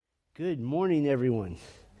Good morning, everyone.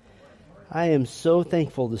 I am so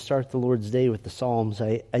thankful to start the Lord's Day with the Psalms.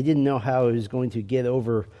 I didn't know how I was going to get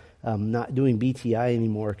over not doing BTI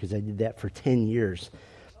anymore because I did that for 10 years.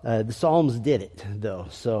 The Psalms did it, though,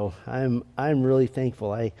 so I'm really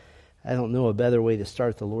thankful. I don't know a better way to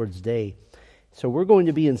start the Lord's Day. So we're going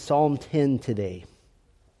to be in Psalm 10 today.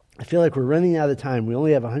 I feel like we're running out of time. We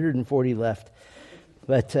only have 140 left,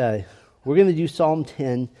 but we're going to do Psalm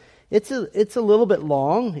 10. It's a little bit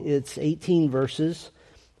long. It's 18 verses,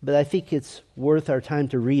 but I think it's worth our time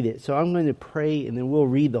to read it. So I'm going to pray, and then we'll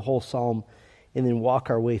read the whole psalm and then walk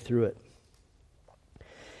our way through it.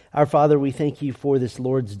 Our Father, we thank you for this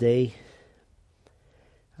Lord's Day.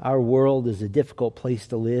 Our world is a difficult place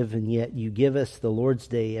to live, and yet you give us the Lord's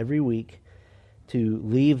Day every week to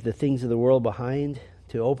leave the things of the world behind,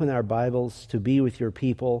 to open our Bibles, to be with your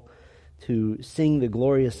people, to sing the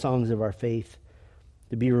glorious songs of our faith,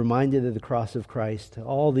 to be reminded of the cross of Christ,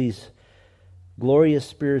 all these glorious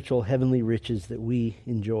spiritual heavenly riches that we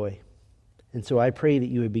enjoy. And so I pray that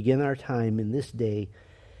you would begin our time in this day,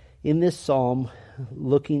 in this psalm,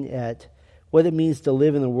 looking at what it means to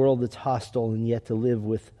live in a world that's hostile and yet to live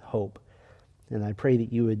with hope. And I pray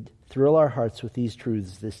that you would thrill our hearts with these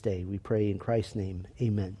truths this day. We pray in Christ's name.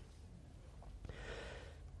 Amen.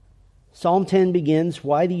 Psalm 10 begins,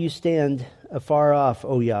 "Why do you stand afar off,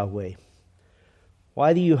 O Yahweh?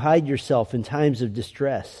 Why do you hide yourself in times of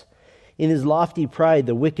distress? In his lofty pride,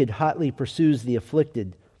 the wicked hotly pursues the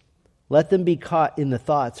afflicted. Let them be caught in the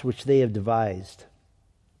thoughts which they have devised.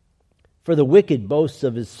 For the wicked boasts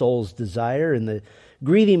of his soul's desire, and the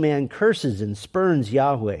greedy man curses and spurns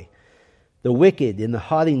Yahweh. The wicked, in the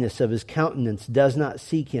haughtiness of his countenance, does not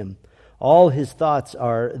seek him. All his thoughts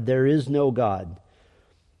are, there is no God.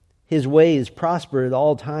 His ways prosper at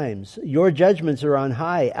all times. Your judgments are on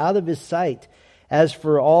high, out of his sight. As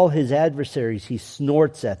for all his adversaries, he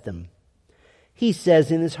snorts at them. He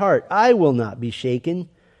says in his heart, I will not be shaken.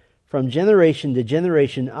 From generation to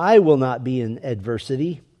generation, I will not be in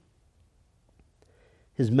adversity.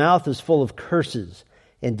 His mouth is full of curses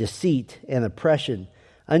and deceit and oppression.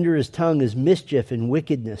 Under his tongue is mischief and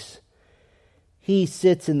wickedness. He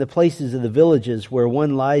sits in the places of the villages where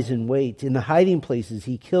one lies in wait. In the hiding places,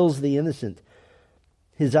 he kills the innocent.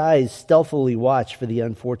 His eyes stealthily watch for the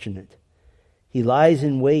unfortunate. He lies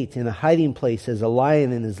in wait in a hiding place as a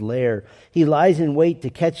lion in his lair. He lies in wait to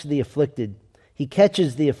catch the afflicted. He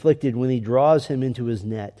catches the afflicted when he draws him into his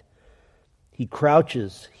net. He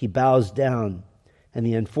crouches, he bows down, and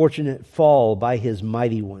the unfortunate fall by his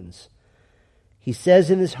mighty ones. He says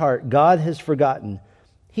in his heart, God has forgotten.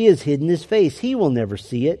 He has hidden his face. He will never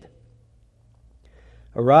see it.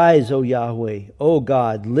 Arise, O Yahweh, O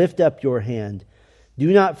God, lift up your hand.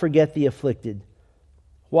 Do not forget the afflicted.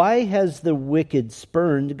 Why has the wicked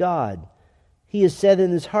spurned God? He has said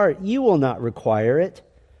in his heart, you will not require it.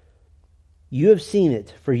 You have seen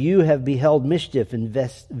it, for you have beheld mischief and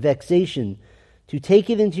vexation, to take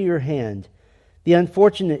it into your hand. The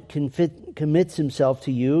unfortunate commits himself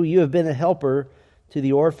to you. You have been a helper to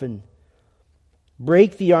the orphan.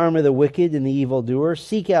 Break the arm of the wicked and the evildoer.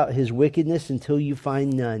 Seek out his wickedness until you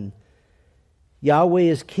find none. Yahweh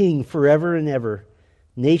is king forever and ever.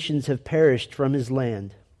 Nations have perished from his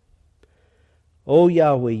land. O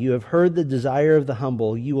Yahweh, you have heard the desire of the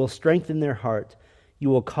humble. You will strengthen their heart. You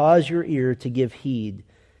will cause your ear to give heed,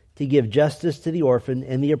 to give justice to the orphan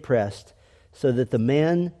and the oppressed, so that the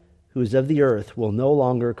man who is of the earth will no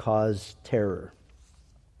longer cause terror."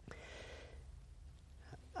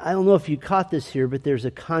 I don't know if you caught this here, but there's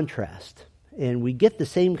a contrast. And we get the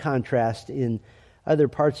same contrast in other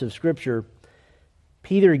parts of Scripture.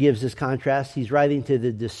 Peter gives this contrast. He's writing to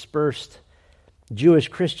the dispersed Jewish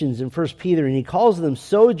Christians in 1 Peter, and he calls them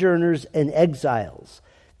sojourners and exiles,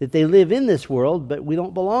 that they live in this world, but we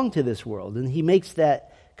don't belong to this world. And he makes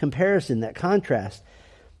that comparison, that contrast.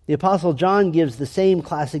 The Apostle John gives the same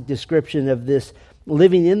classic description of this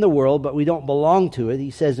living in the world, but we don't belong to it.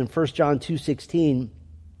 He says in 1 John 2:16,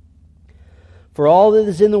 "For all that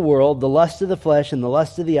is in the world, the lust of the flesh and the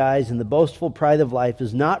lust of the eyes and the boastful pride of life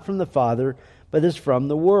is not from the Father, but is from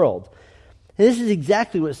the world." And this is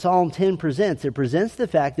exactly what Psalm 10 presents. It presents the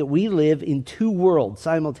fact that we live in two worlds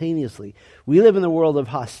simultaneously. We live in the world of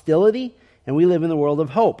hostility, and we live in the world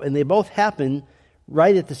of hope. And they both happen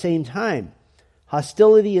right at the same time.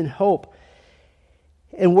 Hostility and hope.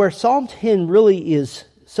 And where Psalm 10 really is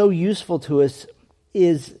so useful to us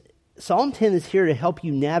is Psalm 10 is here to help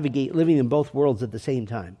you navigate living in both worlds at the same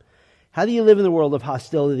time. How do you live in the world of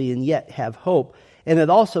hostility and yet have hope? And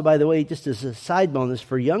it also, by the way, just as a side bonus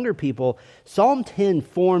for younger people, Psalm 10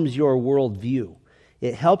 forms your worldview.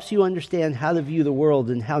 It helps you understand how to view the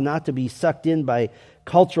world and how not to be sucked in by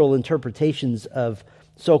cultural interpretations of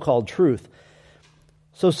so-called truth.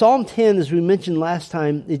 So Psalm 10, as we mentioned last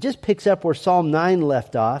time, it just picks up where Psalm 9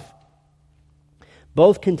 left off.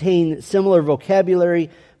 Both contain similar vocabulary.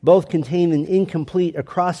 Both contain an incomplete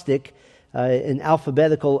acrostic, an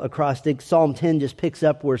alphabetical acrostic. Psalm 10 just picks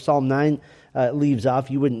up where Psalm 9 leaves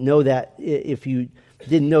off. You wouldn't know that if you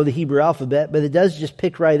didn't know the Hebrew alphabet, but it does just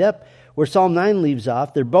pick right up where Psalm 9 leaves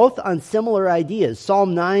off. They're both on similar ideas.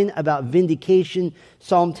 Psalm 9 about vindication,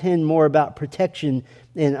 Psalm 10 more about protection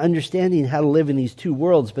and understanding how to live in these two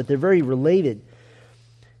worlds, but they're very related.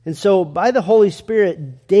 And so by the Holy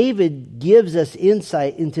Spirit, David gives us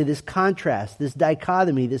insight into this contrast, this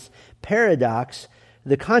dichotomy, this paradox,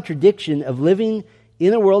 the contradiction of living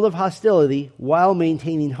in a world of hostility while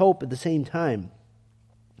maintaining hope at the same time.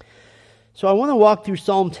 So I want to walk through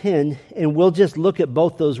Psalm 10, and we'll just look at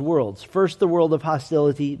both those worlds. First, the world of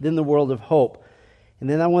hostility, then the world of hope. And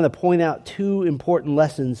then I want to point out two important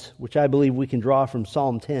lessons, which I believe we can draw from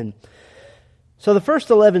Psalm 10. So the first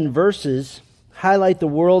 11 verses highlight the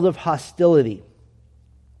world of hostility.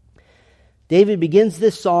 David begins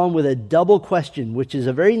this psalm with a double question, which is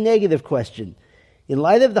a very negative question. In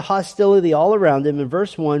light of the hostility all around him, in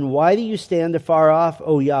verse 1, why do you stand afar off,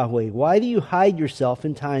 O Yahweh? Why do you hide yourself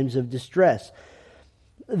in times of distress?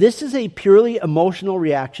 This is a purely emotional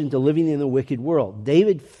reaction to living in a wicked world.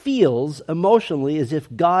 David feels emotionally as if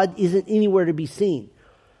God isn't anywhere to be seen.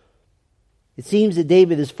 It seems that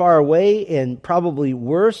David is far away, and probably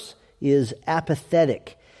worse, is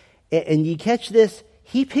apathetic. And you catch this?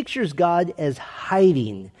 He pictures God as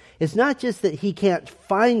hiding. It's not just that he can't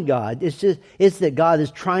find God. It's that God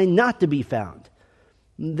is trying not to be found.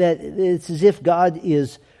 That it's as if God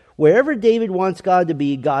is, wherever David wants God to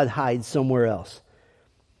be, God hides somewhere else.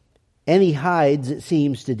 And he hides, it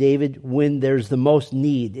seems to David, when there's the most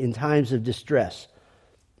need, in times of distress.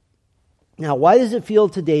 Now, why does it feel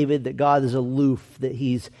to David that God is aloof, that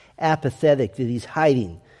he's apathetic, that he's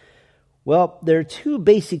hiding? Well, there are two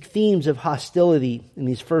basic themes of hostility in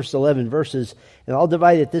these first 11 verses, and I'll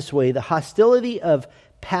divide it this way. The hostility of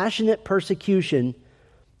passionate persecution,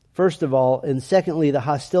 first of all, and secondly, the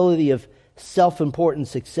hostility of self-important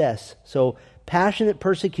success. So, passionate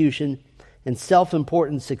persecution and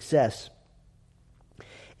self-important success.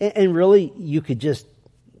 And really, you could just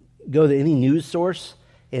go to any news source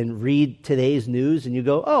and read today's news, and you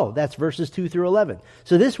go, oh, that's verses 2 through 11.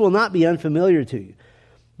 So this will not be unfamiliar to you.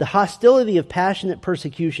 The hostility of passionate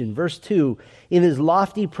persecution. Verse 2, in his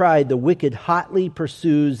lofty pride, the wicked hotly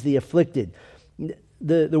pursues the afflicted.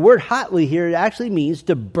 The word hotly here, it actually means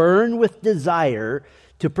to burn with desire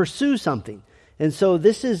to pursue something. And so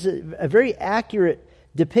this is a very accurate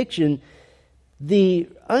depiction. The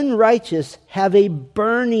unrighteous have a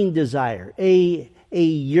burning desire, a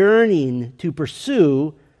yearning to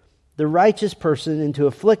pursue the righteous person and to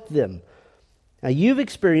afflict them. Now, you've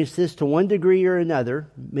experienced this to one degree or another,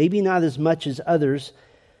 maybe not as much as others,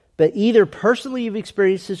 but either personally you've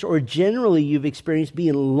experienced this or generally you've experienced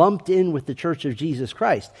being lumped in with the Church of Jesus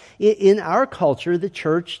Christ. In our culture, the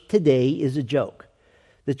church today is a joke.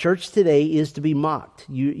 The church today is to be mocked.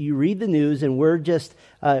 You read the news and we're just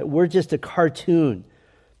a cartoon.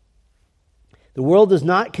 The world is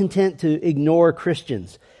not content to ignore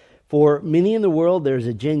Christians. For many in the world, there's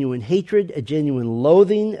a genuine hatred, a genuine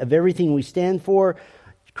loathing of everything we stand for.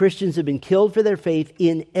 Christians have been killed for their faith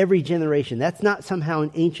in every generation. That's not somehow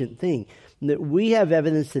an ancient thing. That we have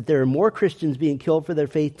evidence that there are more Christians being killed for their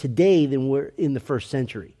faith today than were in the first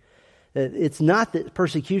century. It's not that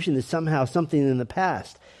persecution is somehow something in the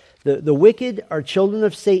past. The wicked are children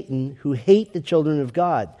of Satan who hate the children of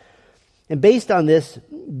God. And based on this,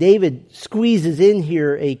 David squeezes in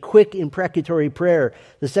here a quick imprecatory prayer,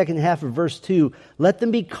 the second half of verse 2. Let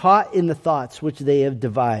them be caught in the thoughts which they have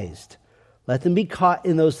devised. Let them be caught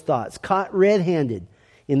in those thoughts, caught red-handed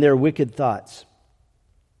in their wicked thoughts.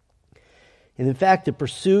 And in fact, the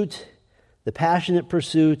pursuit, the passionate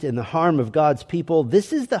pursuit and the harm of God's people,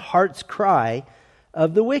 this is the heart's cry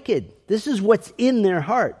of the wicked. This is what's in their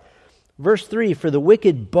heart. Verse 3, for the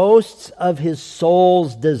wicked boasts of his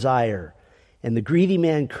soul's desire, and the greedy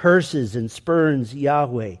man curses and spurns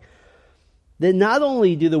Yahweh. That not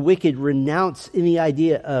only do the wicked renounce any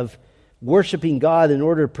idea of worshiping God in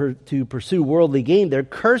order to pursue worldly gain, they're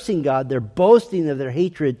cursing God, they're boasting of their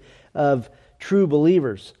hatred of true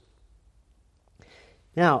believers.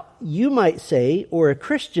 Now, you might say, or a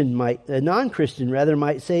non-Christian rather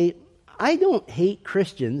might say, I don't hate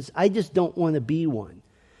Christians, I just don't want to be one.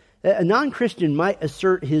 A non-Christian might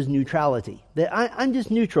assert his neutrality. That I'm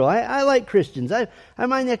just neutral. I like Christians.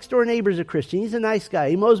 My next door neighbor's a Christian. He's a nice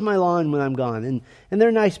guy. He mows my lawn when I'm gone. And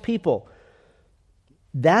they're nice people.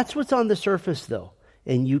 That's what's on the surface, though.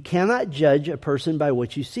 And you cannot judge a person by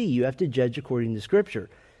what you see. You have to judge according to Scripture.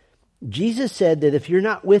 Jesus said that if you're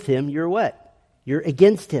not with him, you're what? You're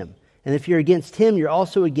against him. And if you're against him, you're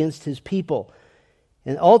also against his people.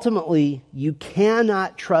 And ultimately, you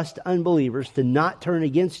cannot trust unbelievers to not turn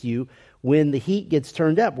against you when the heat gets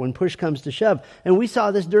turned up, when push comes to shove. And we saw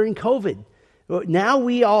this during COVID. Now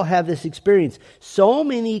we all have this experience. So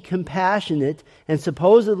many compassionate and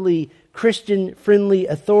supposedly Christian-friendly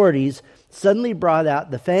authorities suddenly brought out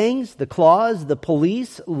the fangs, the claws, the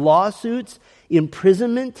police, lawsuits,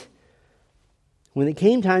 imprisonment, when it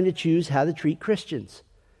came time to choose how to treat Christians.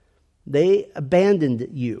 They abandoned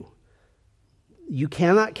you. You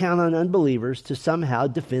cannot count on unbelievers to somehow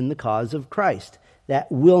defend the cause of Christ.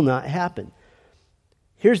 That will not happen.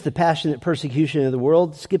 Here's the passionate persecution of the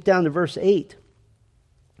world. Skip down to verse 8.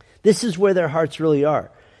 This is where their hearts really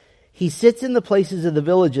are. He sits in the places of the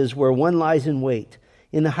villages where one lies in wait.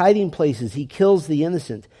 In the hiding places, he kills the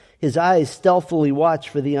innocent. His eyes stealthily watch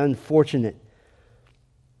for the unfortunate.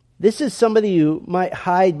 This is somebody who might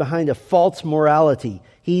hide behind a false morality.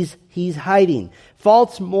 He's hiding.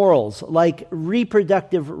 False morals like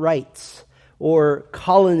reproductive rights or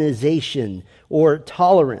colonization or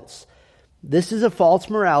tolerance. This is a false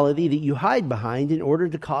morality that you hide behind in order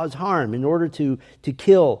to cause harm, in order to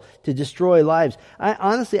kill, to destroy lives.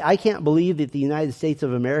 Honestly, I can't believe that the United States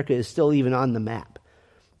of America is still even on the map,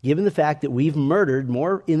 given the fact that we've murdered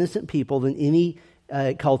more innocent people than any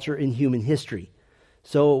culture in human history.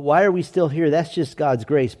 So why are we still here? That's just God's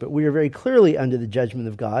grace. But we are very clearly under the judgment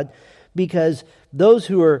of God, because those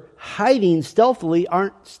who are hiding stealthily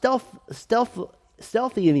aren't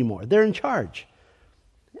stealthy anymore. They're in charge.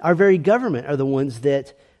 Our very government are the ones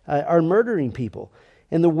that are murdering people.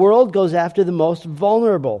 And the world goes after the most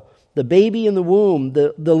vulnerable. The baby in the womb,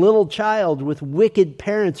 the little child with wicked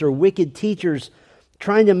parents or wicked teachers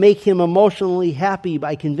trying to make him emotionally happy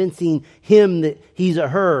by convincing him that he's a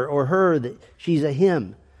her or her that she's a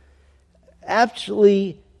him.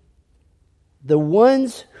 Actually, the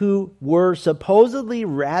ones who were supposedly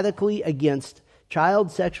radically against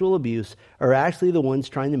child sexual abuse are actually the ones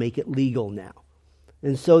trying to make it legal now.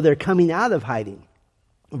 And so they're coming out of hiding.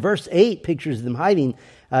 Verse 8 pictures them hiding.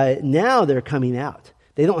 Now they're coming out.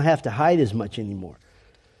 They don't have to hide as much anymore.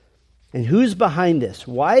 And who's behind this?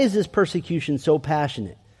 Why is this persecution so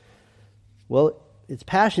passionate? Well, it's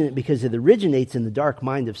passionate because it originates in the dark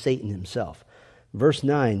mind of Satan himself. Verse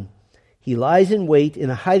 9, he lies in wait in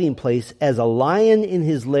a hiding place as a lion in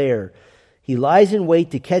his lair. He lies in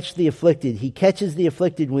wait to catch the afflicted. He catches the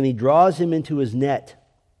afflicted when he draws him into his net.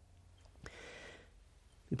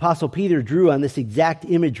 The Apostle Peter drew on this exact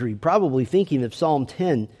imagery, probably thinking of Psalm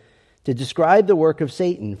 10, to describe the work of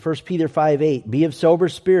Satan. 1 Peter 5:8, be of sober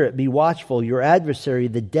spirit, be watchful. Your adversary,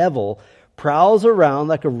 the devil, prowls around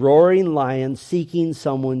like a roaring lion seeking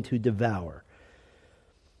someone to devour.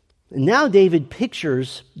 And now David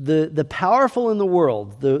pictures the powerful in the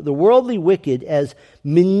world, the worldly wicked, as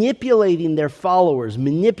manipulating their followers,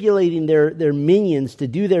 manipulating their minions to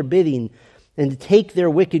do their bidding and to take their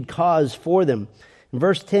wicked cause for them. In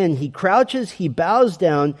verse 10, he crouches, he bows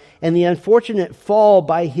down, and the unfortunate fall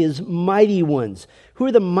by his mighty ones. Who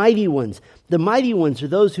are the mighty ones? The mighty ones are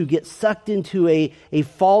those who get sucked into a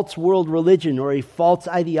false world religion or a false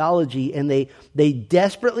ideology, and they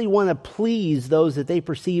desperately want to please those that they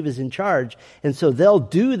perceive as in charge, and so they'll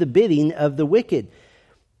do the bidding of the wicked.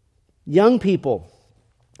 Young people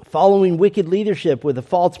following wicked leadership with a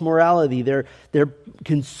false morality, they're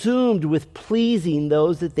consumed with pleasing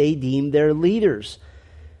those that they deem their leaders,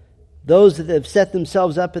 those that have set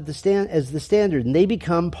themselves up at as the standard, and they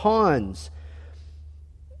become pawns.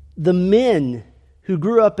 The men who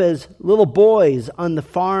grew up as little boys on the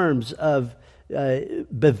farms of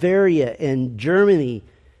Bavaria and Germany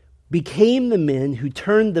became the men who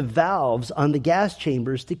turned the valves on the gas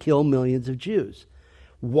chambers to kill millions of Jews.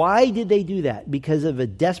 Why did they do that? Because of a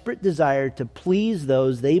desperate desire to please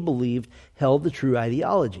those they believed held the true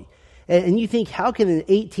ideology. And you think, how can an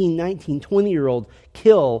 18, 19, 20-year-old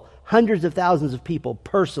kill hundreds of thousands of people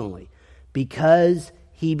personally? Because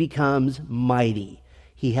he becomes mighty.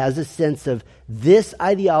 He has a sense of, this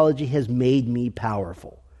ideology has made me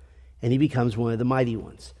powerful. And he becomes one of the mighty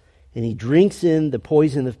ones. And he drinks in the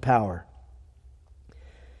poison of power.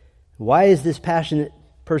 Why is this passionate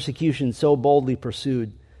persecution so boldly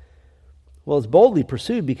pursued? Well, it's boldly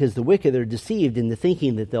pursued because the wicked are deceived into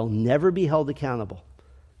thinking that they'll never be held accountable.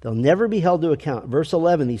 They'll never be held to account. Verse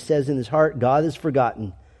 11, he says in his heart, God is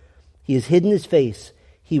forgotten. He has hidden his face.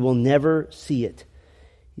 He will never see it.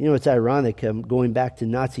 You know, it's ironic, going back to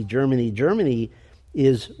Nazi Germany. Germany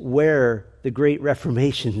is where the Great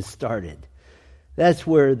Reformation started. That's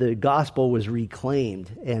where the gospel was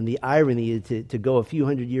reclaimed. And the irony is to go a few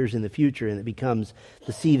hundred years in the future and it becomes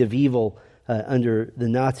the seed of evil under the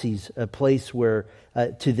Nazis, a place where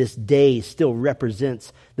to this day still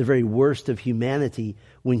represents the very worst of humanity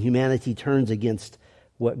when humanity turns against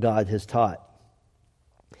what God has taught.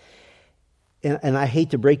 And I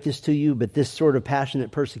hate to break this to you, but this sort of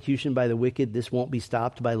passionate persecution by the wicked, this won't be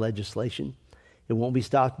stopped by legislation. It won't be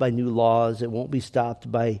stopped by new laws. It won't be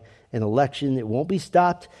stopped by an election. It won't be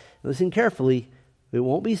stopped, listen carefully, it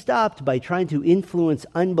won't be stopped by trying to influence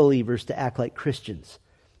unbelievers to act like Christians.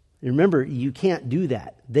 Remember, you can't do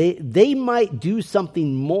that. They might do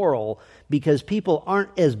something moral because people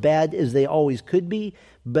aren't as bad as they always could be,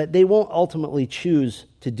 but they won't ultimately choose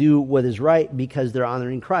to do what is right because they're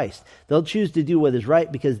honoring Christ. They'll choose to do what is right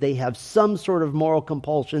because they have some sort of moral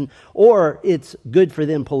compulsion or it's good for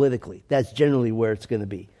them politically. That's generally where it's going to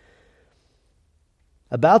be.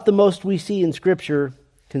 About the most we see in Scripture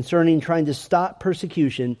concerning trying to stop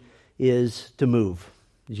persecution is to move.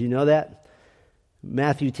 Did you know that?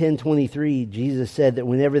 Matthew 10:23, Jesus said that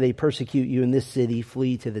whenever they persecute you in this city,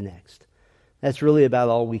 flee to the next. That's really about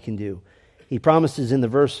all we can do. He promises in the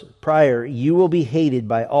verse prior, you will be hated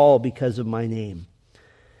by all because of my name.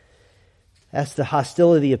 That's the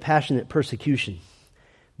hostility of passionate persecution.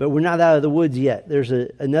 But we're not out of the woods yet. There's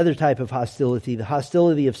another type of hostility, the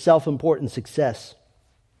hostility of self-important success.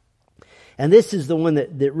 And this is the one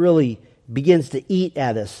that really begins to eat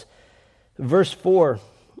at us. Verse 4,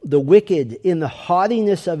 the wicked in the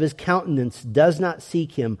haughtiness of his countenance does not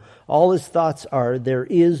seek him. All his thoughts are, there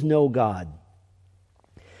is no God.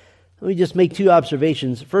 Let me just make two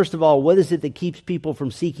observations. First of all, what is it that keeps people from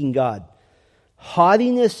seeking God?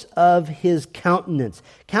 Haughtiness of his countenance.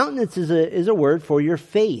 Countenance is a word for your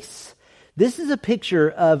face. This is a picture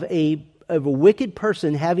of a wicked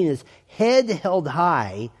person having his head held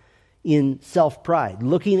high in self-pride,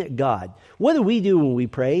 looking at God. What do we do when we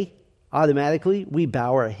pray? Automatically, we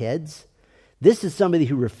bow our heads. This is somebody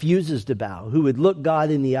who refuses to bow, who would look God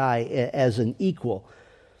in the eye as an equal.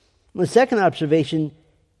 The second observation,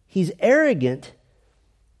 he's arrogant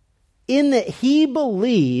in that he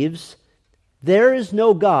believes there is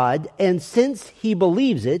no God, and since he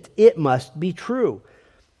believes it, it must be true.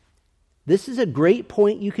 This is a great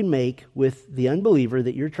point you can make with the unbeliever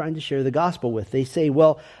that you're trying to share the gospel with. They say,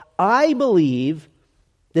 well, I believe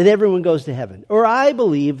that everyone goes to heaven, or I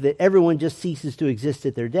believe that everyone just ceases to exist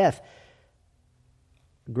at their death.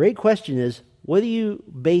 Great question is, what do you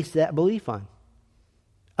base that belief on?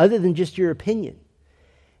 Other than just your opinion.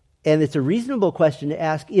 And it's a reasonable question to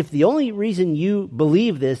ask, if the only reason you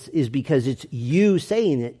believe this is because it's you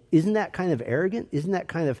saying it, isn't that kind of arrogant? Isn't that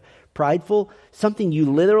kind of prideful? Something you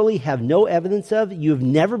literally have no evidence of. You've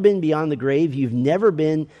never been beyond the grave. You've never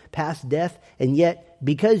been past death. And yet,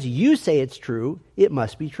 because you say it's true, it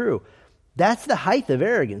must be true. That's the height of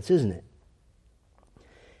arrogance, isn't it?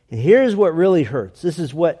 And here's what really hurts. This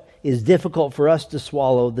is what is difficult for us to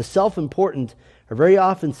swallow. The self-important are very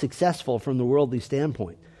often successful from the worldly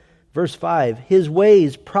standpoint. Verse 5, his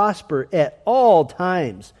ways prosper at all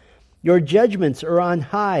times. Your judgments are on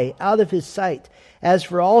high, out of his sight. As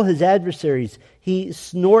for all his adversaries, he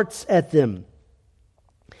snorts at them.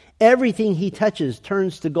 Everything he touches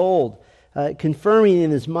turns to gold, confirming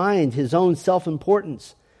in his mind his own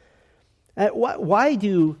self-importance. Why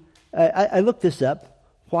do, I looked this up,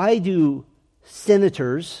 why do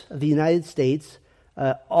senators of the United States,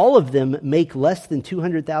 all of them make less than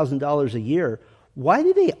 $200,000 a year? Why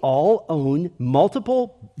do they all own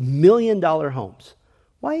multiple million-dollar homes?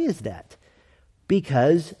 Why is that?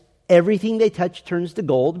 Because everything they touch turns to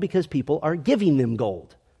gold because people are giving them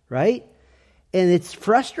gold, right? And it's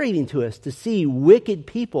frustrating to us to see wicked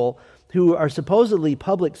people who are supposedly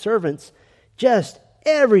public servants, just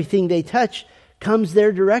everything they touch comes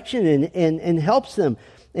their direction and helps them.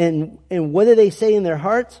 And what do they say in their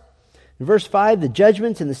hearts? In verse 5, the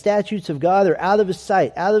judgments and the statutes of God are out of his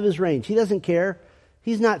sight, out of his range. He doesn't care.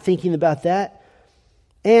 He's not thinking about that.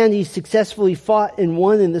 And he's successfully fought and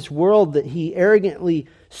won in this world that he arrogantly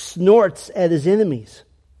snorts at his enemies.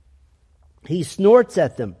 He snorts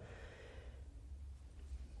at them.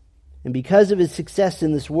 And because of his success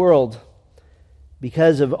in this world,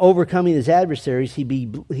 because of overcoming his adversaries, he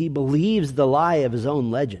believes the lie of his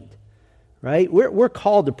own legend. Right? We're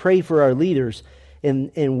called to pray for our leaders,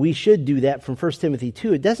 and we should do that from 1 Timothy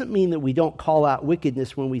 2. It doesn't mean that we don't call out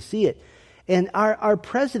wickedness when we see it. And our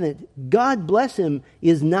president, God bless him,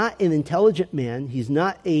 is not an intelligent man. He's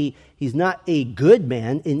not a good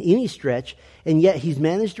man in any stretch, and yet he's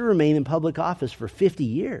managed to remain in public office for 50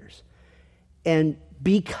 years. And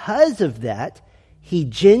because of that, He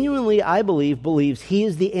genuinely, I believe, believes he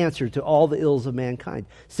is the answer to all the ills of mankind,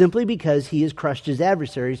 simply because he has crushed his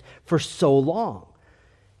adversaries for so long.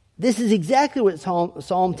 This is exactly what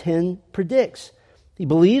Psalm 10 predicts. He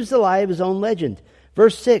believes the lie of his own legend.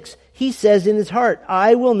 Verse 6, he says in his heart,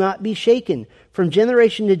 I will not be shaken. From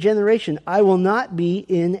generation to generation, I will not be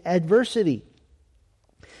in adversity.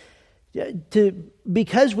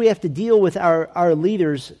 Because we have to deal with our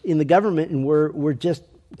leaders in the government, and we're just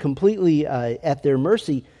completely at their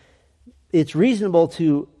mercy, it's reasonable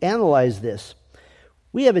to analyze this.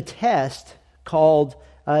 We have a test called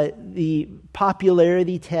the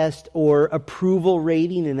popularity test or approval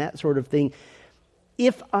rating and that sort of thing.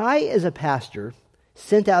 If I, as a pastor,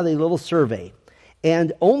 sent out a little survey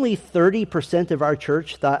and only 30% of our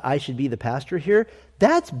church thought I should be the pastor here,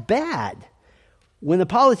 that's bad. When a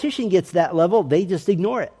politician gets that level, they just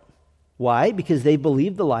ignore it. Why? Because they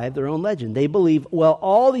believe the lie of their own legend. They believe, well,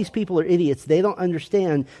 all these people are idiots. They don't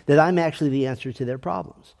understand that I'm actually the answer to their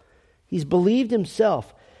problems. He's believed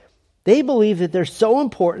himself. They believe that they're so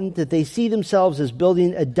important that they see themselves as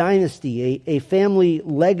building a dynasty, a family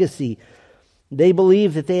legacy. They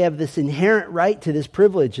believe that they have this inherent right to this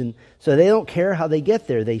privilege, and so they don't care how they get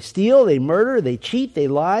there. They steal, they murder, they cheat, they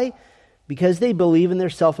lie, because they believe in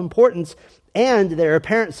their self-importance. And their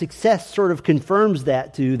apparent success sort of confirms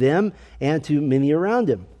that to them and to many around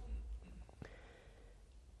him.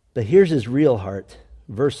 But here's his real heart.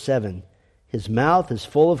 Verse 7, his mouth is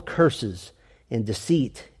full of curses and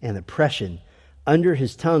deceit and oppression. Under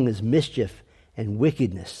his tongue is mischief and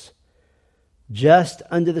wickedness. Just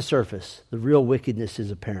under the surface, the real wickedness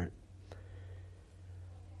is apparent.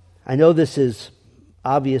 I know this is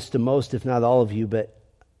obvious to most, if not all of you, but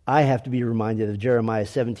I have to be reminded of Jeremiah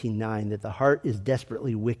 17:9, that the heart is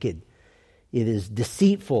desperately wicked. It is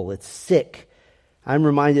deceitful. It's sick. I'm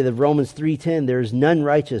reminded of Romans 3:10, there is none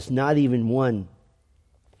righteous, not even one.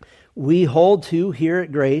 We hold to, here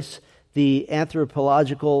at Grace, the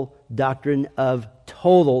anthropological doctrine of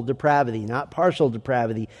total depravity, not partial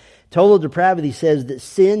depravity. Total depravity says that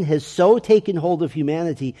sin has so taken hold of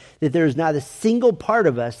humanity that there is not a single part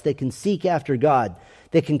of us that can seek after God,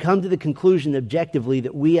 that can come to the conclusion objectively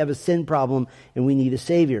that we have a sin problem and we need a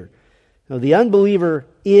Savior. Now, the unbeliever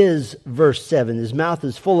is, verse 7, his mouth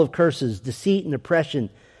is full of curses, deceit, and oppression.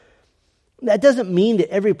 That doesn't mean that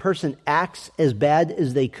every person acts as bad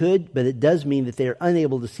as they could, but it does mean that they are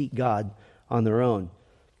unable to seek God on their own.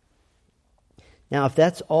 Now, if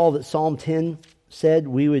that's all that Psalm 10 said,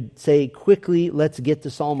 we would say quickly, let's get to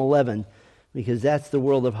Psalm 11, because that's the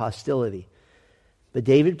world of hostility. But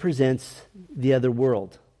David presents the other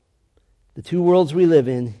world. The two worlds we live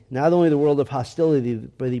in, not only the world of hostility,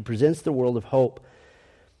 but he presents the world of hope.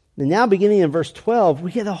 And now beginning in verse 12,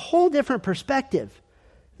 we get a whole different perspective.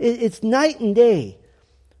 It's night and day.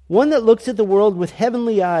 One that looks at the world with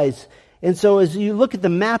heavenly eyes. And so as you look at the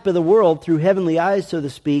map of the world through heavenly eyes, so to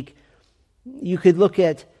speak, you could look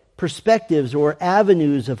at perspectives or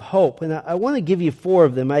avenues of hope. And I want to give you 4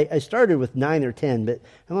 of them. I started with 9 or 10, but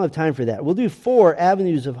I don't have time for that. We'll do 4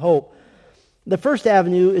 avenues of hope. The first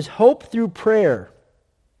avenue is hope through prayer.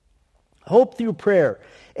 Hope through prayer.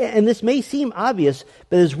 And this may seem obvious,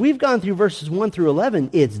 but as we've gone through verses 1 through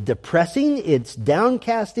 11, it's depressing, it's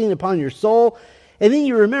downcasting upon your soul. And then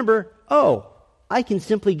you remember, oh, I can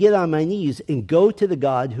simply get on my knees and go to the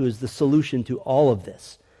God who is the solution to all of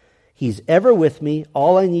this. He's ever with me.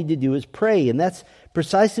 All I need to do is pray. And that's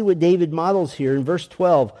precisely what David models here in verse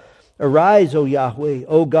 12. Arise, O Yahweh,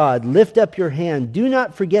 O God, lift up your hand. Do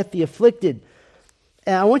not forget the afflicted.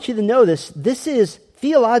 And I want you to know this. This is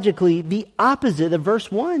theologically the opposite of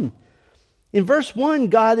verse 1. In verse 1,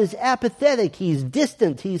 God is apathetic. He's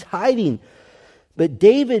distant. He's hiding. But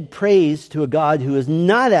David prays to a God who is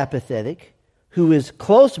not apathetic, who is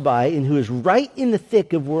close by, and who is right in the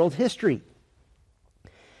thick of world history.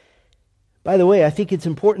 By the way, I think it's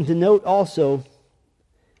important to note also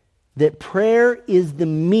that prayer is the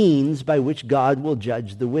means by which God will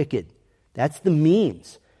judge the wicked. That's the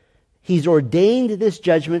means. He's ordained this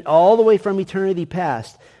judgment all the way from eternity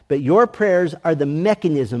past, but your prayers are the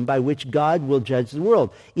mechanism by which God will judge the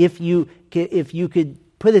world. If you could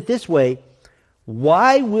put it this way,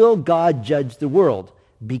 why will God judge the world?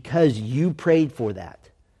 Because you prayed for that.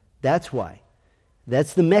 That's why.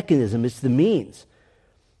 That's the mechanism. It's the means.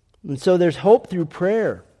 And so there's hope through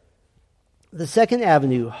prayer. The second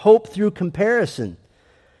avenue, hope through comparison.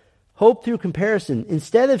 Hope through comparison.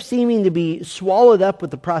 Instead of seeming to be swallowed up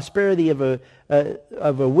with the prosperity of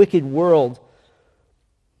a wicked world,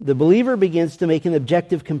 the believer begins to make an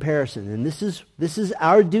objective comparison. And this is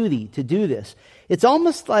our duty to do this. It's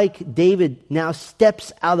almost like David now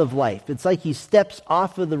steps out of life. It's like he steps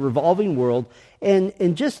off of the revolving world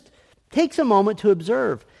and just takes a moment to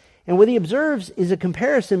observe. And what he observes is a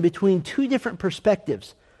comparison between two different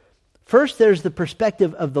perspectives. First, there's the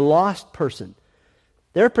perspective of the lost person.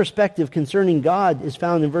 Their perspective concerning God is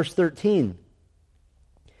found in verse 13.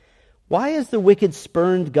 Why has the wicked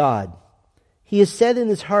spurned God? He has said in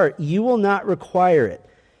his heart, you will not require it.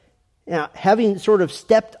 Now, having sort of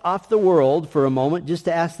stepped off the world for a moment just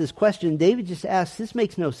to ask this question, David just asks, this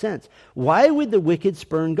makes no sense. Why would the wicked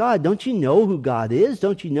spurn God? Don't you know who God is?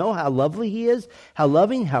 Don't you know how lovely he is? How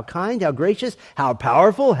loving, how kind, how gracious, how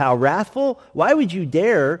powerful, how wrathful? Why would you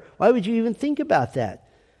dare? Why would you even think about that?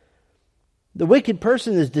 The wicked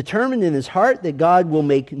person is determined in his heart that God will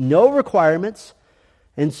make no requirements,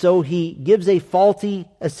 and so he gives a faulty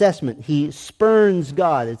assessment. He spurns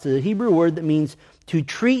God. It's a Hebrew word that means to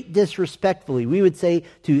treat disrespectfully. We would say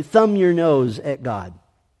to thumb your nose at God.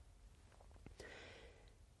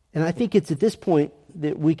 And I think it's at this point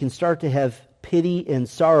that we can start to have pity and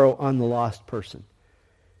sorrow on the lost person.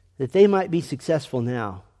 That they might be successful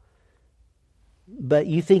now. But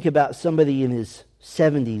you think about somebody in his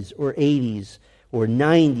 70s or 80s or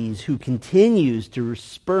 90s who continues to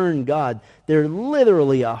spurn God. They're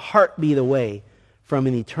literally a heartbeat away from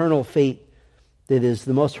an eternal fate that is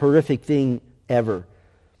the most horrific thing ever.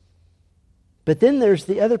 But then there's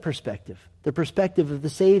the other perspective, the perspective of the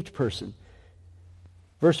saved person.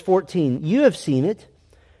 Verse 14, you have seen it,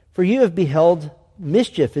 for you have beheld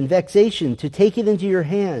mischief and vexation to take it into your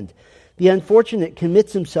hand. The unfortunate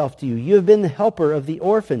commits himself to you. You have been the helper of the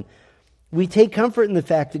orphan. We take comfort in the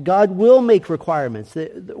fact that God will make requirements.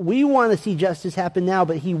 That we want to see justice happen now,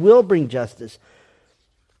 but he will bring justice.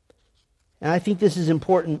 And I think this is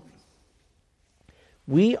important.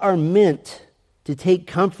 We are meant to take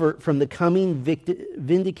comfort from the coming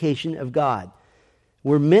vindication of God.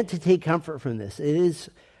 We're meant to take comfort from this. It is,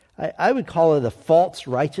 I would call it a false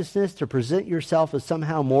righteousness to present yourself as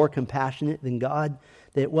somehow more compassionate than God.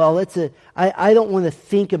 That, well, I don't want to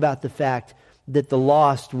think about the fact that the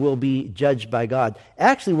lost will be judged by God.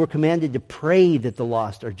 Actually, we're commanded to pray that the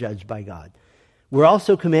lost are judged by God. We're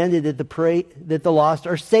also commanded to pray that the lost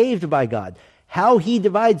are saved by God. How he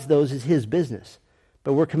divides those is his business.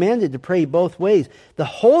 But we're commanded to pray both ways. The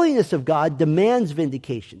holiness of God demands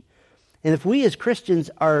vindication. And if we as Christians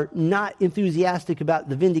are not enthusiastic about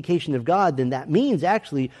the vindication of God, then that means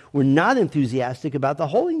actually we're not enthusiastic about the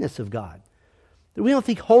holiness of God. We don't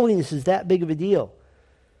think holiness is that big of a deal.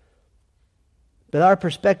 But our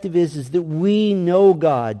perspective is that we know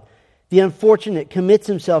God. The unfortunate commits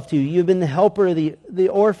himself to you. You've been the helper of the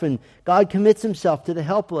orphan. God commits himself to the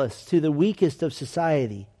helpless, to the weakest of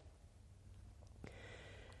society.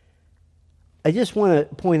 I just want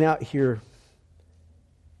to point out here,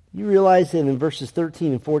 you realize that in verses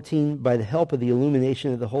 13 and 14, by the help of the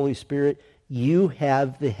illumination of the Holy Spirit, you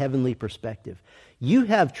have the heavenly perspective. You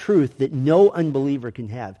have truth that no unbeliever can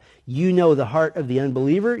have. You know the heart of the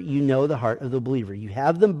unbeliever. You know the heart of the believer. You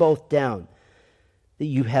have them both down. That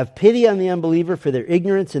you have pity on the unbeliever for their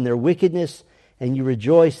ignorance and their wickedness, and you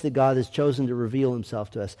rejoice that God has chosen to reveal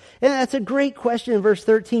himself to us. And that's a great question in verse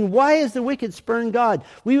 13. Why is the wicked spurn God?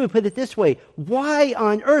 We would put it this way. Why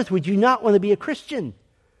on earth would you not want to be a Christian?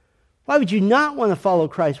 Why would you not want to follow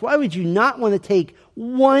Christ? Why would you not want to take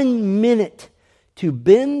 1 minute to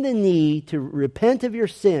bend the knee, to repent of your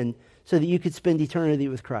sin, so that you could spend eternity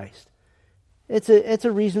with Christ? It's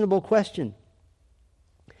a reasonable question.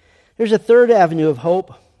 There's a third avenue of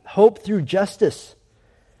hope. Hope through justice.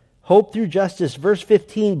 Hope through justice. Verse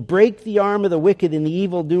 15, break the arm of the wicked and the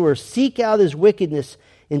evildoer. Seek out his wickedness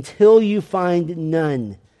until you find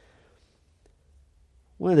none.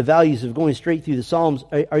 One of the values of going straight through the Psalms,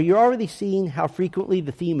 are you already seeing how frequently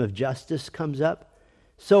the theme of justice comes up?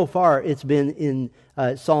 So far, it's been in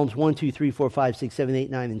Psalms 1, 2, 3, 4, 5, 6, 7,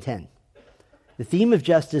 8, 9, and 10. The theme of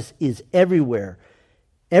justice is everywhere.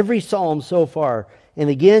 Every psalm so far. And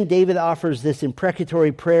again, David offers this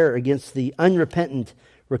imprecatory prayer against the unrepentant,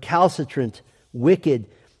 recalcitrant, wicked.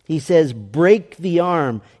 He says, break the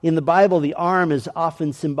arm. In the Bible, the arm is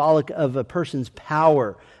often symbolic of a person's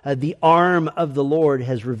power. The arm of the Lord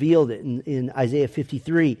has revealed it in Isaiah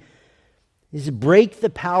 53. He says, break the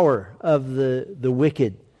power of the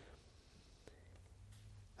wicked.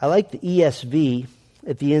 I like the ESV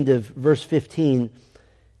at the end of verse 15.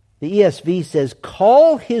 The ESV says,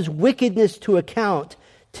 call his wickedness to account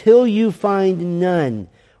till you find none.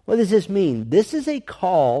 What does this mean? This is a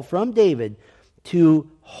call from David to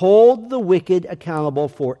hold the wicked accountable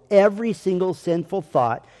for every single sinful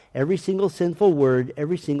thought every single sinful word,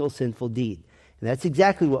 every single sinful deed. And that's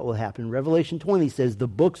exactly what will happen. Revelation 20 says the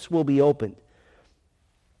books will be opened.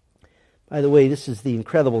 By the way, this is the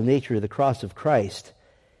incredible nature of the cross of Christ.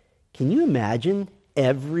 Can you imagine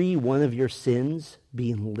every one of your sins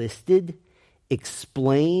being listed,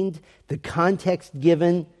 explained, the context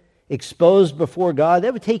given, exposed before God?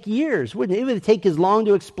 That would take years, wouldn't it? It would take as long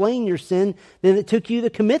to explain your sin than it took you to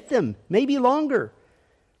commit them, maybe longer.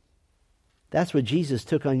 That's what Jesus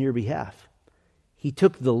took on your behalf. He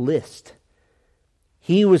took the list.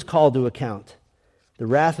 He was called to account. The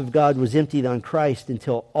wrath of God was emptied on Christ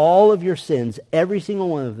until all of your sins, every single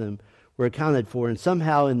one of them, were accounted for. And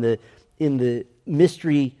somehow in the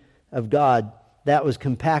mystery of God, that was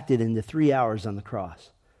compacted into 3 hours on the cross.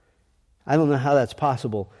 I don't know how that's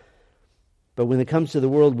possible. But when it comes to the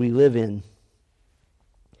world we live in,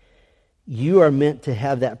 you are meant to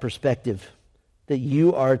have that perspective, that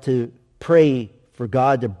you are to pray for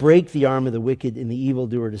God to break the arm of the wicked and the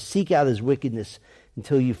evildoer, to seek out his wickedness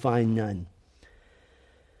until you find none.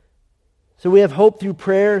 So we have hope through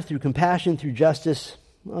prayer, through compassion, through justice.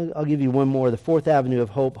 I'll give you one more, the fourth avenue of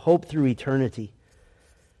hope, hope through eternity.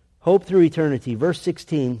 Hope through eternity. Verse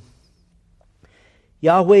 16,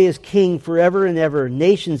 Yahweh is king forever and ever.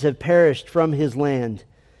 Nations have perished from his land.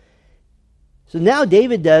 So now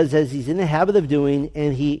David does as he's in the habit of doing,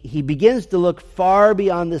 and he begins to look far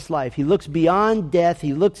beyond this life. He looks beyond death.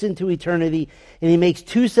 He looks into eternity, and he makes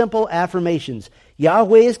two simple affirmations.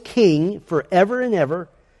 Yahweh is king forever and ever.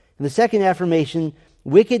 And the second affirmation,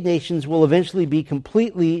 wicked nations will eventually be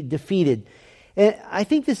completely defeated. And I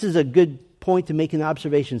think this is a good point to make an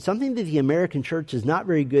observation. Something that the American church is not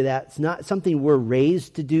very good at. It's not something we're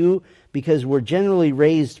raised to do because we're generally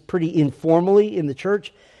raised pretty informally in the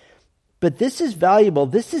church. But this is valuable.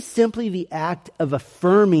 This is simply the act of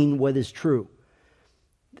affirming what is true,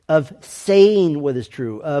 of saying what is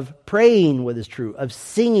true, of praying what is true, of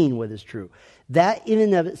singing what is true. That in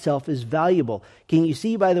and of itself is valuable. Can you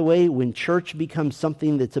see, by the way, when church becomes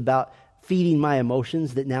something that's about feeding my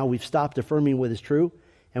emotions, that now we've stopped affirming what is true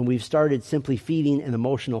and we've started simply feeding an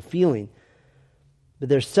emotional feeling? But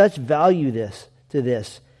there's such value to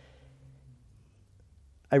this.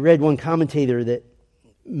 I read one commentator that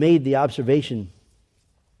made the observation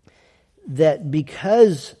that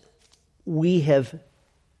because we have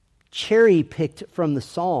cherry-picked from the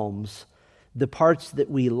Psalms the parts that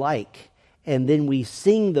we like, and then we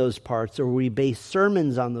sing those parts or we base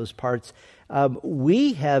sermons on those parts,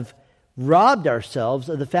 we have robbed ourselves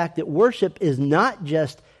of the fact that worship is not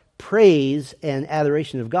just praise and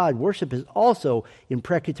adoration of God. Worship is also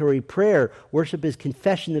imprecatory prayer. Worship is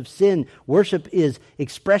confession of sin. Worship is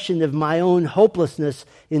expression of my own hopelessness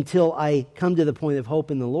until I come to the point of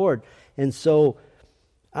hope in the Lord. And so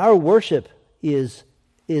our worship is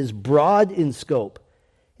broad in scope,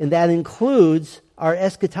 and that includes our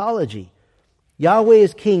eschatology. Yahweh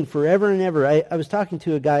is king forever and ever. I was talking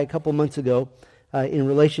to a guy a couple months ago in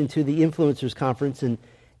relation to the Influencers Conference, and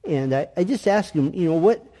I just asked him,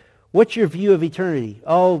 what's your view of eternity?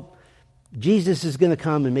 Oh, Jesus is going to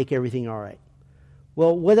come and make everything all right.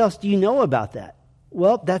 Well, what else do you know about that?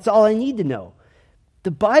 Well, that's all I need to know.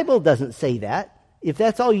 The Bible doesn't say that. If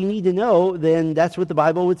that's all you need to know, then that's what the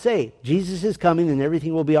Bible would say. Jesus is coming and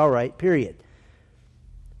everything will be all right, period.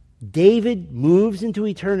 David moves into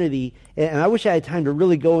eternity, and I wish I had time to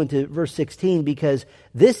really go into verse 16 because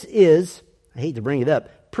this is, I hate to bring it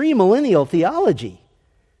up, premillennial theology.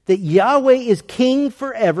 That Yahweh is king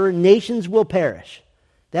forever, nations will perish.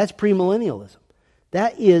 That's premillennialism.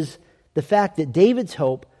 That is the fact that David's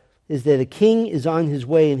hope is that a king is on his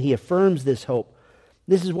way, and he affirms this hope.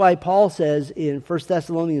 This is why Paul says in 1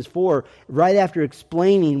 Thessalonians 4, right after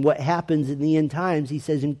explaining what happens in the end times, he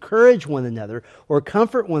says, encourage one another or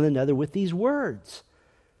comfort one another with these words.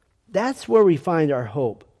 That's where we find our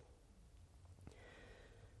hope.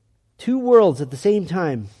 Two worlds at the same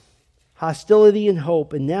time, hostility and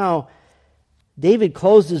hope. And now David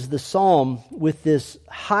closes the psalm with this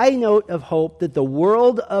high note of hope that the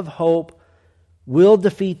world of hope will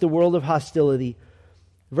defeat the world of hostility.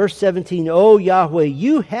 Verse 17, O Yahweh,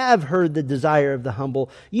 you have heard the desire of the humble.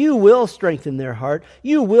 You will strengthen their heart.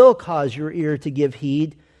 You will cause your ear to give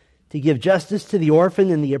heed, to give justice to the orphan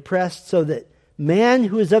and the oppressed, so that man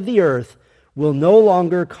who is of the earth will no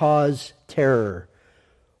longer cause terror.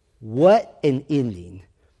 What an ending.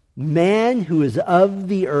 Man who is of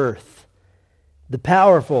the earth, the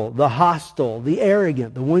powerful, the hostile, the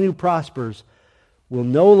arrogant, the one who prospers, will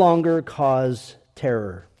no longer cause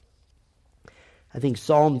terror. I think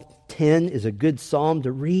Psalm 10 is a good psalm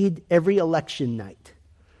to read every election night.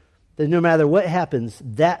 That no matter what happens,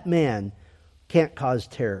 that man can't cause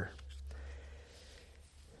terror.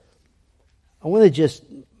 I want to just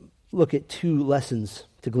look at two lessons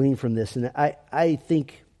to glean from this. And I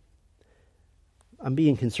think I'm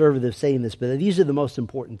being conservative saying this, but these are the most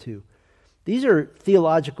important two. These are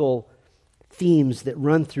theological themes that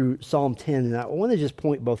run through Psalm 10, and I want to just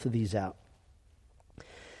point both of these out.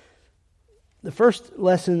 The first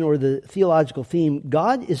lesson, or the theological theme,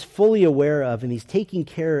 God is fully aware of, and He's taking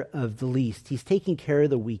care of the least. He's taking care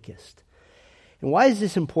of the weakest. And why is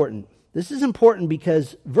this important? This is important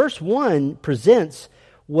because verse 1 presents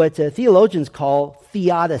what theologians call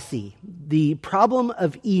theodicy, the problem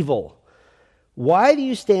of evil. Why do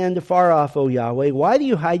you stand afar off, O Yahweh? Why do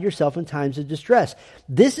you hide yourself in times of distress?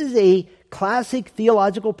 This is a classic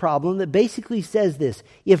theological problem that basically says this: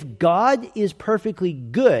 if God is perfectly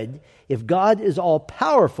good, if God is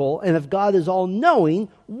all-powerful, and if God is all-knowing,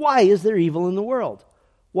 why is there evil in the world?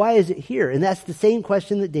 Why is it here? And that's the same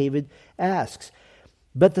question that David asks.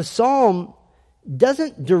 But the psalm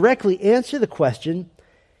doesn't directly answer the question.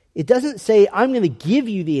 It doesn't say, I'm going to give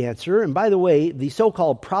you the answer. And by the way, the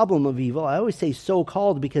so-called problem of evil, I always say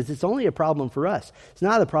so-called because it's only a problem for us. It's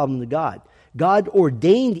not a problem to God. God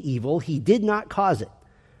ordained evil. He did not cause it.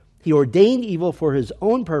 He ordained evil for His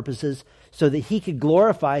own purposes so that He could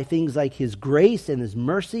glorify things like His grace and His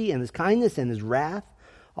mercy and His kindness and His wrath,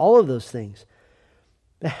 all of those things.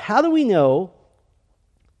 But how do we know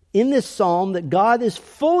in this psalm that God is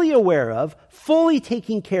fully aware of, fully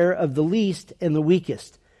taking care of the least and the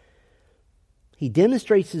weakest? He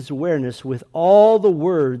demonstrates His awareness with all the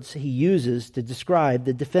words He uses to describe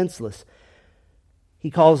the defenseless. He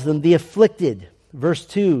calls them the afflicted, verse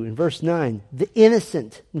 2 and verse 9, the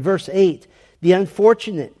innocent in verse 8, the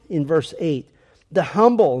unfortunate in verse 8, the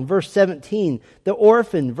humble in verse 17, the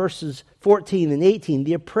orphan, verses 14 and 18,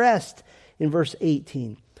 the oppressed in verse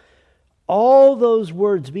 18. All those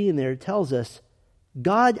words being there tells us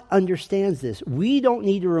God understands this. We don't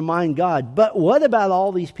need to remind God, but what about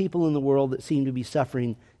all these people in the world that seem to be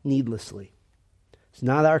suffering needlessly? It's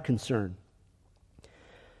not our concern.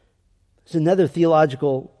 It's another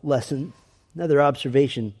theological lesson, another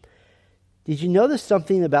observation. Did you notice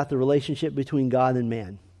something about the relationship between God and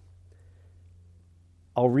man?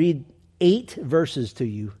 I'll read 8 verses to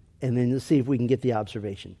you, and then let's see if we can get the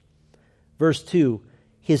observation. Verse 2,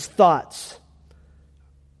 His thoughts,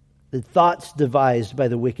 the thoughts devised by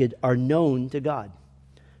the wicked, are known to God.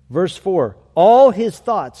 Verse 4, all His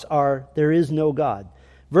thoughts are, there is no God.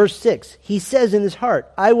 Verse 6, He says in His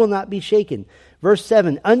heart, I will not be shaken. Verse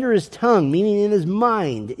 7, under His tongue, meaning in His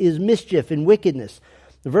mind, is mischief and wickedness.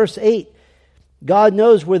 Verse 8, God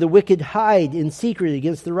knows where the wicked hide in secret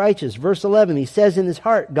against the righteous. Verse 11, He says in His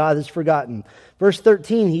heart, God has forgotten. Verse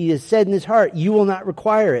 13, He has said in His heart, you will not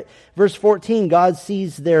require it. Verse 14, God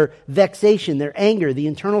sees their vexation, their anger, the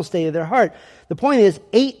internal state of their heart. The point is,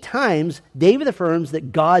 8 times, David affirms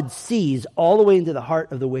that God sees all the way into the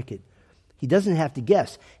heart of the wicked. He doesn't have to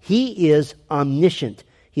guess. He is omniscient.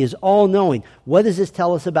 He is all-knowing. What does this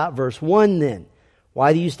tell us about verse 1 then?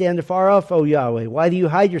 Why do you stand afar off, O Yahweh? Why do you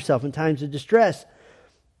hide yourself in times of distress?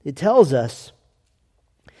 It tells us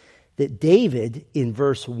that David, in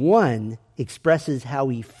verse 1, expresses how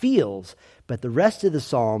he feels, but the rest of the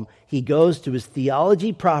psalm, he goes to his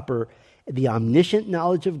theology proper, the omniscient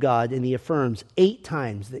knowledge of God, and he affirms 8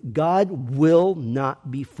 times that God will not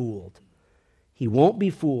be fooled. He won't be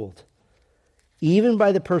fooled, even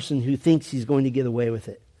by the person who thinks he's going to get away with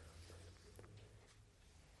it.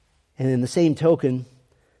 And in the same token,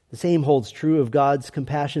 the same holds true of God's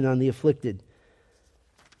compassion on the afflicted.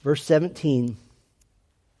 Verse 17,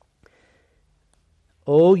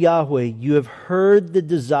 O Yahweh, you have heard the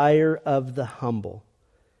desire of the humble.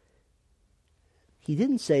 He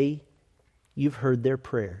didn't say you've heard their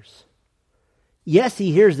prayers. Yes,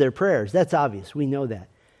 He hears their prayers. That's obvious. We know that.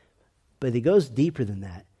 But it goes deeper than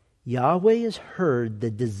that. Yahweh has heard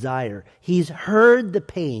the desire. He's heard the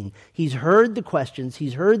pain. He's heard the questions.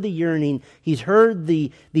 He's heard the yearning. He's heard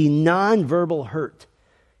the non-verbal hurt.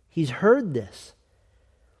 He's heard this.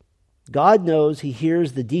 God knows. He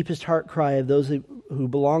hears the deepest heart cry of those who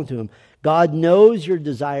belong to Him. God knows your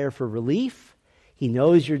desire for relief. He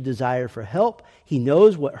knows your desire for help. He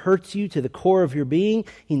knows what hurts you to the core of your being.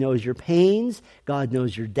 He knows your pains. God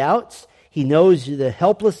knows your doubts. He knows the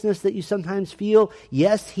helplessness that you sometimes feel.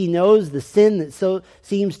 Yes, He knows the sin that so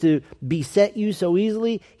seems to beset you so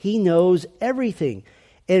easily. He knows everything.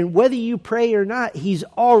 And whether you pray or not, He's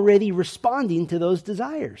already responding to those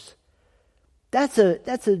desires. That's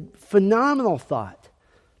a phenomenal thought.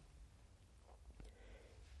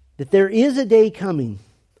 That there is a day coming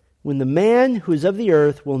when the man who is of the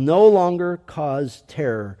earth will no longer cause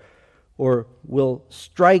terror, or will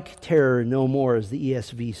strike terror no more, as the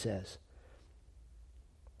ESV says.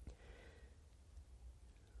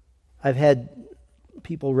 I've had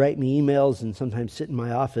people write me emails and sometimes sit in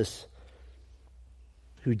my office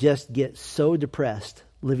who just get so depressed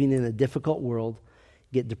living in a difficult world,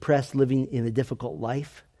 get depressed living in a difficult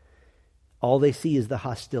life. All they see is the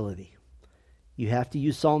hostility. You have to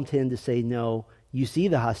use Psalm 10 to say, no, you see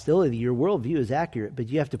the hostility, your worldview is accurate, but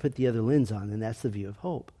you have to put the other lens on, and that's the view of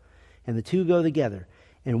hope. And the two go together.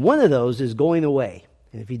 And one of those is going away.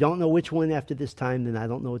 And if you don't know which one after this time, then I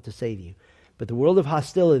don't know what to say to you. But the world of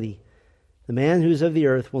hostility, the man who's of the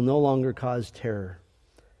earth will no longer cause terror.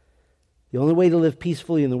 The only way to live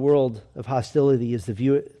peacefully in the world of hostility is to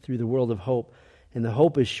view it through the world of hope. And the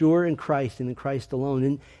hope is sure in Christ and in Christ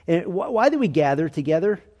alone. And why do we gather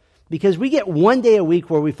together? Because we get one day a week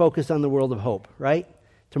where we focus on the world of hope, right?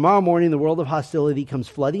 Tomorrow morning, the world of hostility comes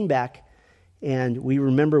flooding back, and we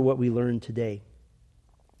remember what we learned today.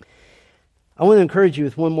 I want to encourage you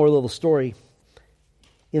with one more little story.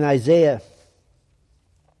 In Isaiah,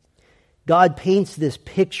 God paints this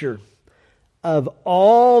picture of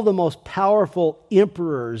all the most powerful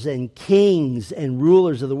emperors and kings and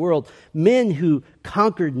rulers of the world, men who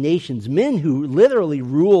conquered nations, men who literally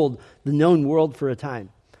ruled the known world for a time.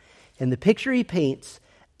 And the picture he paints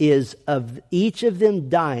is of each of them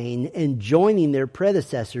dying and joining their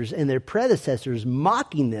predecessors, and their predecessors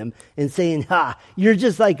mocking them and saying, ha, you're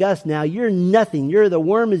just like us now. You're nothing. The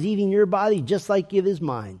worm is eating your body just like it is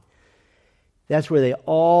mine. That's where they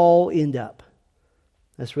all end up.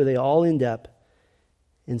 That's where they all end up.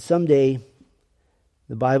 And someday,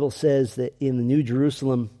 the Bible says that in the New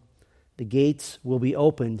Jerusalem, the gates will be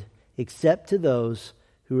opened except to those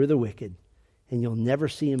who are the wicked, and you'll never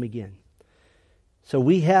see them again. So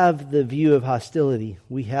we have the view of hostility.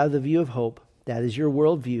 We have the view of hope. That is your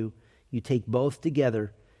worldview. You take both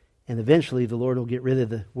together, and eventually the Lord will get rid of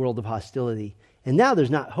the world of hostility. And now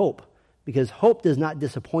there's not hope, because hope does not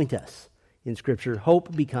disappoint us in Scripture.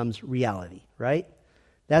 Hope becomes reality, right?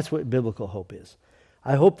 That's what biblical hope is.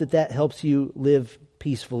 I hope that helps you live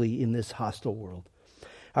peacefully in this hostile world.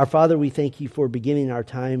 Our Father, we thank you for beginning our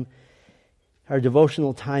time, our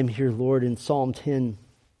devotional time here, Lord, in Psalm 10.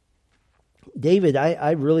 David,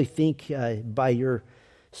 I really think by your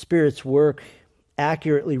Spirit's work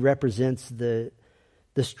accurately represents the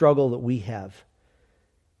struggle that we have.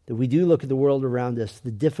 That we do look at the world around us,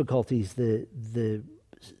 the difficulties, the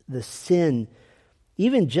sin,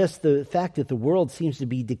 even just the fact that the world seems to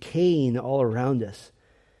be decaying all around us.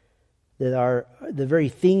 That the very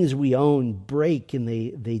things we own break and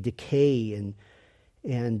they decay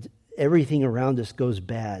and everything around us goes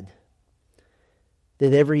bad.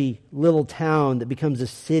 That every little town that becomes a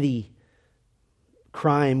city,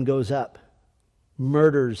 crime goes up.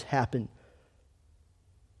 Murders happen.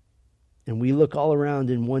 And we look all around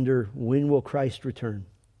and wonder, when will Christ return?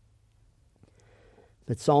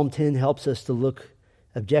 But Psalm 10 helps us to look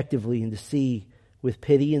objectively and to see with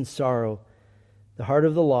pity and sorrow the heart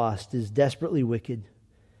of the lost is desperately wicked.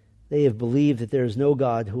 They have believed that there is no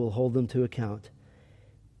God who will hold them to account.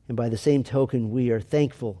 And by the same token, we are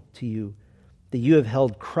thankful to you that you have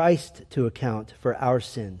held Christ to account for our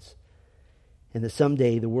sins, and that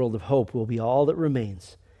someday the world of hope will be all that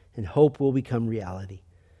remains, and hope will become reality.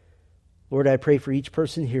 Lord, I pray for each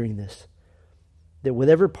person hearing this, that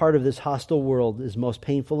whatever part of this hostile world is most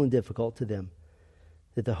painful and difficult to them,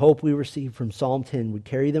 that the hope we receive from Psalm 10 would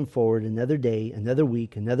carry them forward another day, another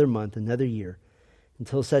week, another month, another year,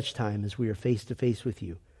 until such time as we are face to face with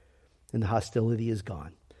you and the hostility is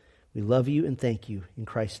gone. We love you and thank you in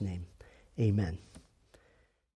Christ's name. Amen.